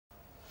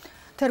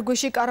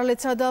თერგვიში,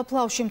 კარალეთსა და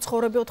ფლავში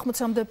მცხოვრები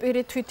 80-მდე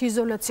პირი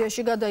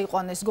თვითიზოლაციაში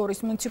გადაიყვანეს გორის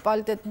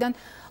მუნიციპალიტეტიდან.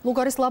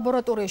 ლუგარის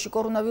ლაბორატორიაში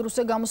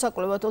კორონავირუსზე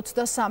გამოსაკვლევად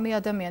 23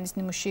 ადამიანის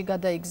ნიმუში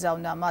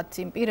გადაიგზავნა. მათ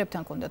იმ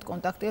პირებთან ჰქონდათ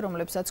კონტაქტი,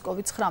 რომლებსაც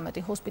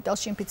COVID-19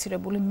 ჰოსპიტალში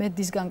ინფიცირებული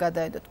მედისგან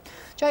გადაედოთ.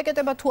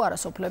 ჩაიკეტება თუ არა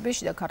სოფლები,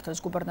 შიდა ქართლის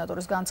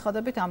გუბერნატორის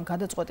განცხადებით ამ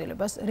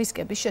გადაწყვეტილებას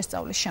რისკების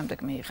შესწავლის შემდეგ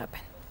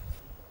მიიღებენ.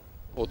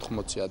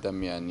 80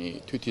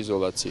 ადამიანი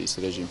თვითიზოლაციის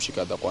რეჟიმში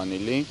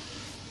გადაყვანილი.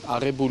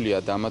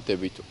 აღებულია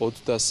დამატებით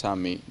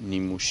 23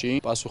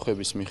 ნიმუში.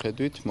 პასუხების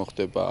მიხედვით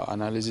მოხდება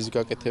ანალიზის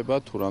გაკეთება,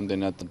 თუ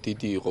რამდენად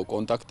დიდი იყო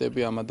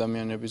კონტაქტები ამ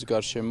ადამიანების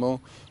გარშემო,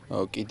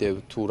 კიდევ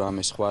თუ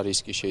რამე სხვა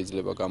რისკი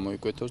შეიძლება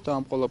გამოიკვეთოს და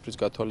ამ ყველაფრის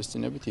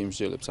გათვალისწინებით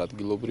იმსჯელებს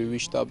ადგილობრივი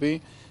შტაბი,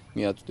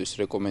 მიაწვდის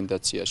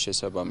რეკომენდაციას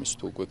შესაბამის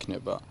თუ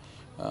გვექნება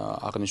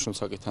აღნიშნულ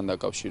საკითხთან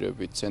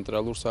დაკავშირებით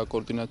ცენტრალურ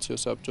საკოორდინაციო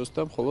საბჭოს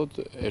და მხოლოდ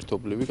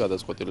ერთობლივი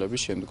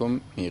გადაწყვეტილების შემდგომ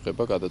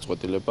მიიღება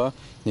გადაწყვეტილება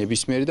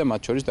ნებისმიერი და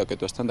მათ შორის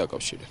დაკეტვასთან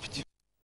დაკავშირებით.